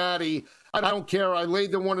Cincinnati. I don't care. I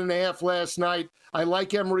laid the 1.5 last night. I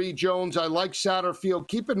like Emory Jones. I like Satterfield.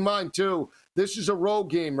 Keep in mind, too, this is a road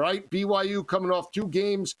game, right? BYU coming off 2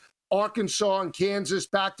 games. Arkansas and Kansas,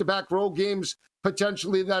 back-to-back road games,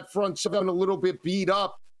 potentially that front seven a little bit beat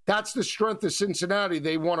up. That's the strength of Cincinnati.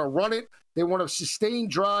 They want to run it. They want to sustain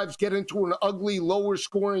drives, get into an ugly,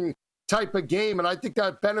 lower-scoring type of game, and I think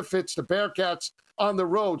that benefits the Bearcats on the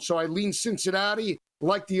road. So I lean Cincinnati,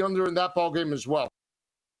 like the under in that ball game as well.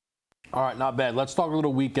 All right, not bad. Let's talk a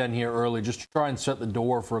little weekend here early, just to try and set the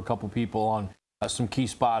door for a couple people on some key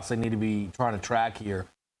spots they need to be trying to track here.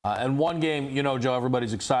 And one game, Joe,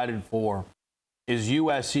 everybody's excited for is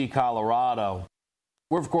USC Colorado.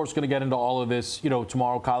 We're, of course, going to get into all of this,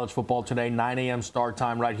 tomorrow, college football today, 9 a.m. start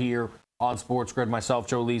time right here on Sports Grid. Myself,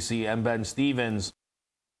 Joe Lisi, and Ben Stevens.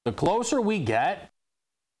 The closer we get,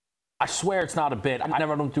 I swear it's not a bit. I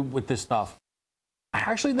never don't do with this stuff. I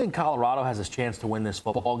actually think Colorado has a chance to win this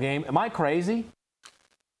football game. Am I crazy?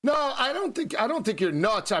 No, I don't think you're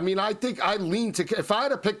nuts. I mean, I think I lean to, if I had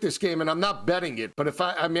to pick this game, and I'm not betting it, but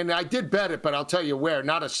I did bet it, but I'll tell you where,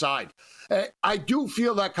 not a side. I do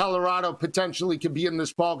feel that Colorado potentially could be in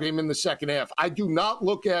this ballgame in the second half. I do not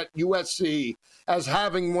look at USC as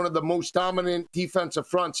having one of the most dominant defensive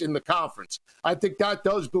fronts in the conference. I think that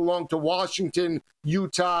does belong to Washington,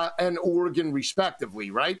 Utah, and Oregon,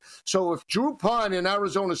 respectively, right? So if Drew Pine and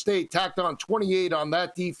Arizona State tacked on 28 on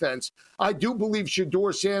that defense, I do believe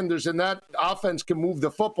Shedeur Sanders and that offense can move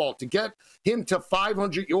the football. To get him to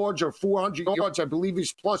 500 yards or 400 yards, I believe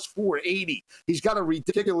he's plus 480. He's got a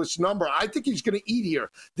ridiculous number. I think he's going to eat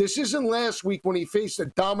here. This isn't last week when he faced a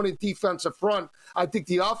dominant defensive front. I think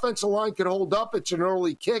the offensive line could hold up. It's an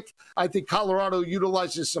early kick. I think Colorado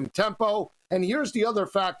utilizes some tempo. And here's the other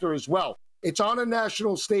factor as well. It's on a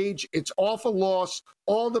national stage. It's off a loss.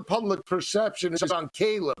 All the public perception is on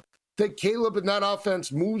Caleb. I think Caleb in that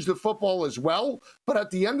offense moves the football as well. But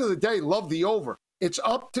at the end of the day, love the over. It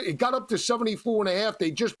got up to 74.5.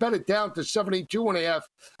 They just bet it down to 72.5.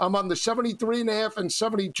 I'm on the 73.5 and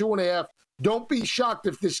 72.5. Don't be shocked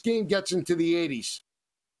if this game gets into the 80s.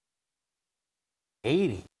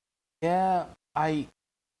 80? Yeah,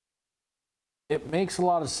 It makes a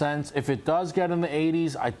lot of sense. If it does get in the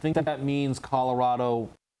 80s, I think that means Colorado.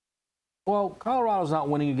 Well, Colorado's not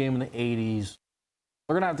winning a game in the 80s.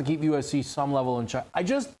 They're going to have to keep USC some level in check.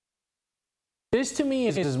 This to me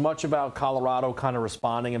is as much about Colorado kind of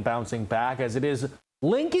responding and bouncing back as it is.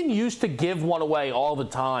 Lincoln used to give one away all the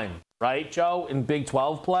time, right, Joe, in Big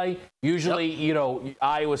 12 play? Usually,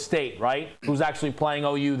 Iowa State, right, who's actually playing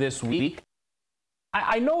OU this week.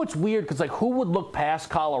 I know it's weird because, who would look past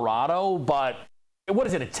Colorado? But what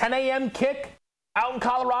is it, a 10 a.m. kick out in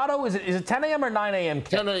Colorado? Is it 10 a.m. or 9 a.m.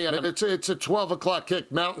 kick? 10 a.m. It's a 12 o'clock kick.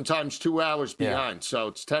 Mountain Time's 2 hours behind, so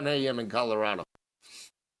it's 10 a.m. in Colorado.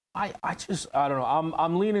 I don't know.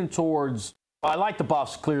 I'm leaning towards. I like the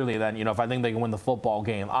Buffs clearly. Then if I think they can win the football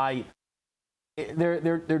game,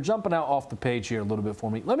 they're jumping out off the page here a little bit for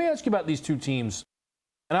me. Let me ask you about these two teams.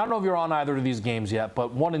 And I don't know if you're on either of these games yet,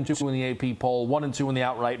 but 1 and 2 in the AP poll, 1 and 2 in the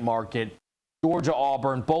outright market. Georgia,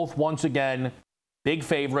 Auburn, both once again big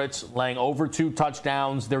favorites, laying over 2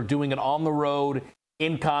 touchdowns. They're doing it on the road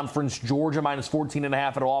in conference. Georgia minus 14.5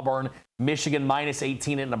 at Auburn, Michigan minus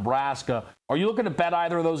 18 at Nebraska. Are you looking to bet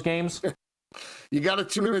either of those games? You got to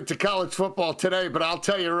tune into college football today, but I'll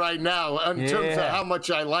tell you right now, in terms of how much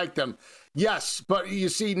I like them. Yes, but you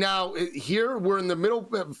see now here we're in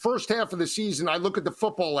the first half of the season. I look at the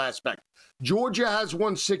football aspect. Georgia has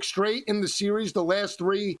won 6 straight in the series, the last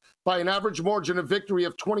 3 by an average margin of victory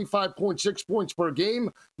of 25.6 points per game,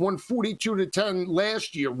 won 42-10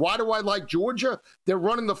 last year. Why do I like Georgia? They're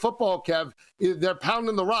running the football, Kev. They're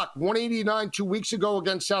pounding the rock. 189 2 weeks ago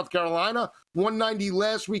against South Carolina, 190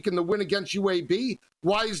 last week in the win against UAB.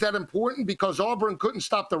 Why is that important? Because Auburn couldn't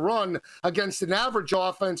stop the run against an average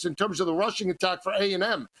offense in terms of the rushing attack for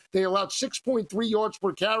A&M. They allowed 6.3 yards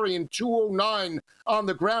per carry and 209 on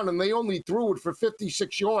the ground, and they only threw it for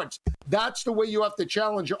 56 yards. That's the way you have to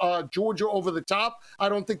challenge Georgia over the top. I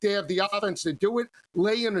don't think they have the offense to do it.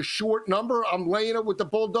 Lay in a short number. I'm laying it with the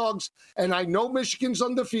Bulldogs, and I know Michigan's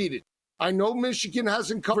undefeated. I know Michigan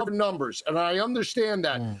hasn't covered numbers, and I understand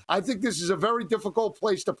that. I think this is a very difficult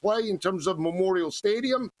place to play in terms of Memorial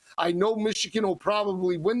Stadium. I know Michigan will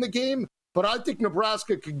probably win the game, but I think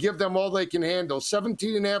Nebraska could give them all they can handle.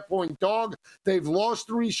 17.5-point dog. They've lost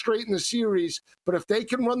 3 straight in the series, but if they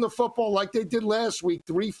can run the football like they did last week,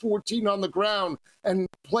 314 on the ground, and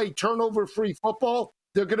play turnover-free football,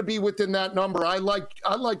 they're going to be within that number. I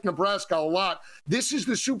like Nebraska a lot. This is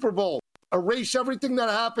the Super Bowl. Erase everything that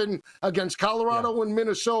happened against Colorado and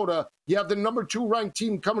Minnesota. You have the number 2 ranked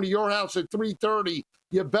team coming to your house at 3:30.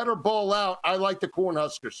 You better ball out. I like the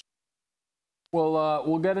Cornhuskers. Well,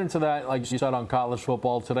 we'll get into that, like you said, on college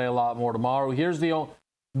football today, a lot more tomorrow. Here's the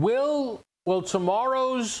will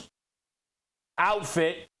tomorrow's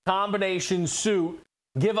outfit, combination, suit,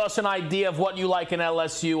 give us an idea of what you like in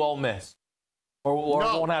LSU Ole Miss? Or it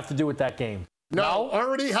won't have to do with that game? No,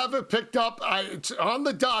 already have it picked up. It's on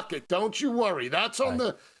the docket. Don't you worry. That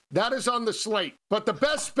is on the slate. But the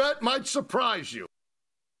best bet might surprise you.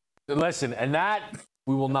 Listen, and that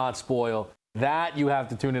we will not spoil. That you have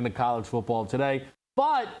to tune into college football today.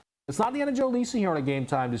 But it's not the end of Joe Lisa here on a Game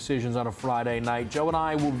Time Decisions on a Friday night. Joe and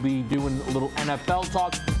I will be doing a little NFL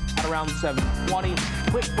talk at around 7:20.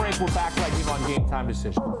 Quick break. We're back right here on Game Time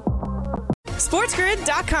Decisions.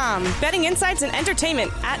 SportsGrid.com. Betting insights and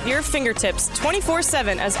entertainment at your fingertips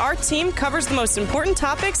 24/7 as our team covers the most important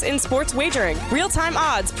topics in sports wagering. Real-time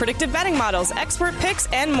odds, predictive betting models, expert picks,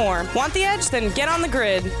 and more. Want the edge? Then get on the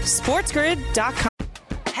grid. SportsGrid.com.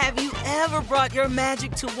 Have you ever brought your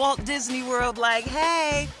magic to Walt Disney World like,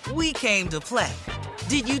 hey, we came to play?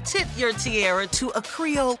 Did you tip your tiara to a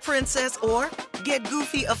Creole princess or get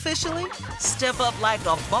goofy officially? Step up like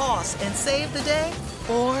a boss and save the day?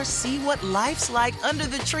 Or see what life's like under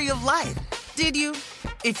the tree of life? Did you?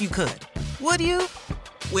 If you could. Would you?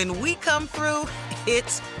 When we come through,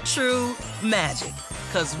 it's true magic.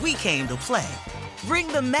 'Cause we came to play. Bring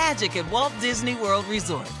the magic at Walt Disney World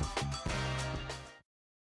Resort.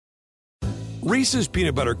 Reese's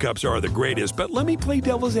peanut butter cups are the greatest, but let me play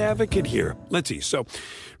devil's advocate here. Let's see. So,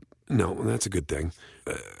 no, that's a good thing.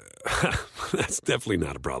 That's definitely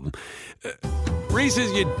not a problem.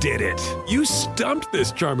 Reese's, you did it. You stumped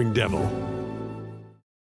this charming devil.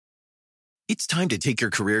 It's time to take your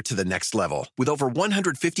career to the next level. With over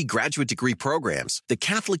 150 graduate degree programs, the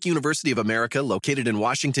Catholic University of America, located in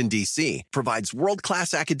Washington, D.C., provides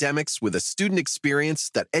world-class academics with a student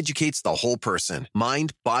experience that educates the whole person,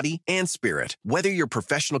 mind, body, and spirit. Whether your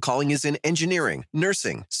professional calling is in engineering,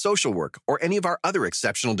 nursing, social work, or any of our other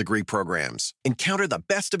exceptional degree programs, encounter the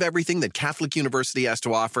best of everything that Catholic University has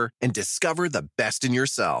to offer and discover the best in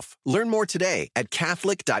yourself. Learn more today at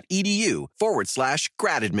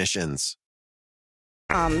catholic.edu/grad admissions.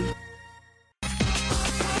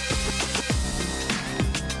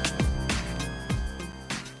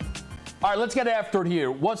 All right, let's get after it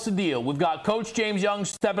here. What's the deal? We've got Coach James Young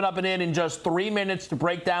stepping up and in just 3 minutes to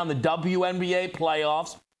break down the WNBA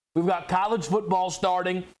playoffs. We've got college football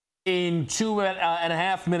starting in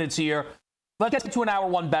 2.5 minutes here. Let's get to an hour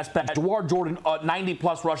one best bet. Jawar Jordan,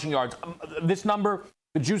 90-plus rushing yards. This number,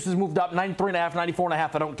 the juice has moved up, 93.5,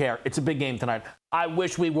 94.5. I don't care. It's a big game tonight. I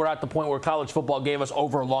wish we were at the point where college football gave us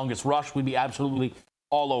over a longest rush. We'd be absolutely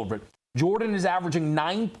all over it. Jordan is averaging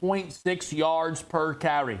 9.6 yards per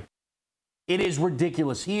carry. It is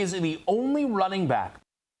ridiculous. He is the only running back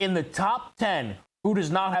in the top 10 who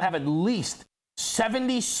does not have at least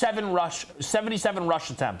 77 rush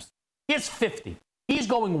attempts. He has 50. He's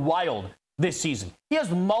going wild this season. He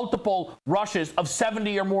has multiple rushes of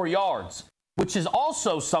 70 or more yards, which is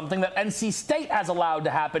also something that NC State has allowed to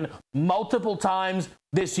happen multiple times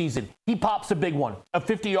this season. He pops a big one. A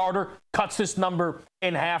 50-yarder cuts this number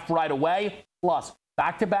in half right away. Plus,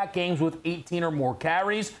 back-to-back games with 18 or more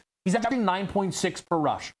carries. He's averaging 9.6 per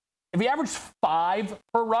rush. If he averaged 5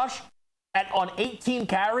 per rush on 18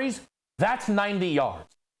 carries, that's 90 yards.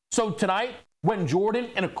 So tonight, when Jordan,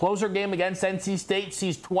 in a closer game against NC State,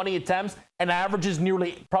 sees 20 attempts and averages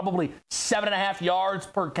nearly probably 7.5 yards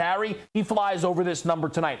per carry, he flies over this number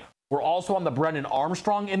tonight. We're also on the Brendan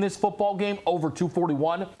Armstrong in this football game, over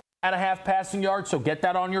 241.5 passing yards, so get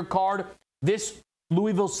that on your card. This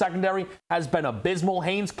Louisville secondary has been abysmal.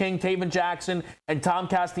 Haynes King, Taven Jackson, and Tom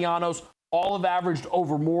Castellanos all have averaged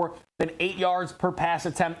over more than 8 yards per pass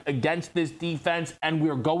attempt against this defense, and we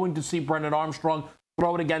are going to see Brendan Armstrong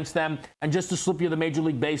throw it against them. And just to slip you the Major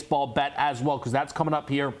League Baseball bet as well, because that's coming up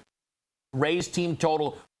here. Rays team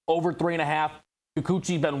total over 3.5.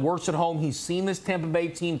 Kikuchi's been worse at home. He's seen this Tampa Bay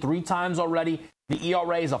team 3 times already. The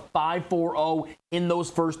ERA is a 5.40 in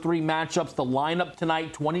those first 3 matchups. The lineup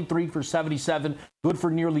tonight, 23 for 77, good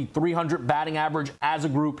for nearly 300 batting average as a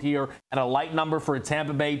group here, and a light number for a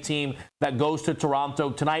Tampa Bay team that goes to Toronto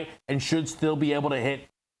tonight and should still be able to hit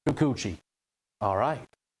Kikuchi. All right.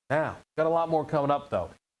 Now, got a lot more coming up, though,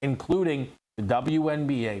 including the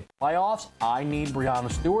WNBA playoffs. I need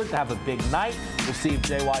Breanna Stewart to have a big night. We'll see if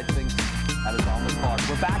Jay White thinks that is on the card.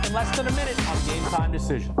 We're back in less than a minute on Game Time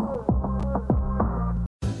Decision.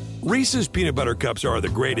 Reese's peanut butter cups are the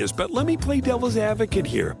greatest, but let me play devil's advocate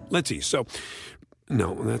here. Let's see. So,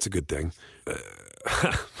 no, that's a good thing.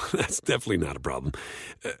 That's definitely not a problem.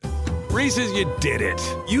 Reese's, you did it.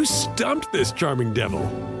 You stumped this charming devil.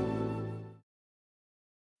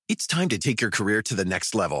 It's time to take your career to the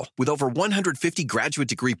next level. With over 150 graduate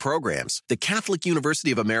degree programs, the Catholic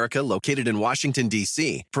University of America, located in Washington,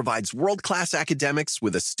 D.C., provides world-class academics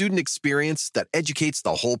with a student experience that educates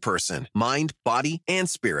the whole person, mind, body, and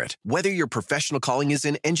spirit. Whether your professional calling is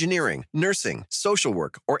in engineering, nursing, social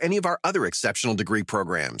work, or any of our other exceptional degree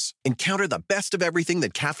programs, encounter the best of everything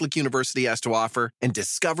that Catholic University has to offer and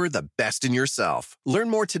discover the best in yourself. Learn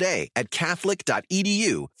more today at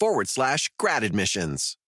catholic.edu/grad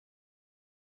admissions.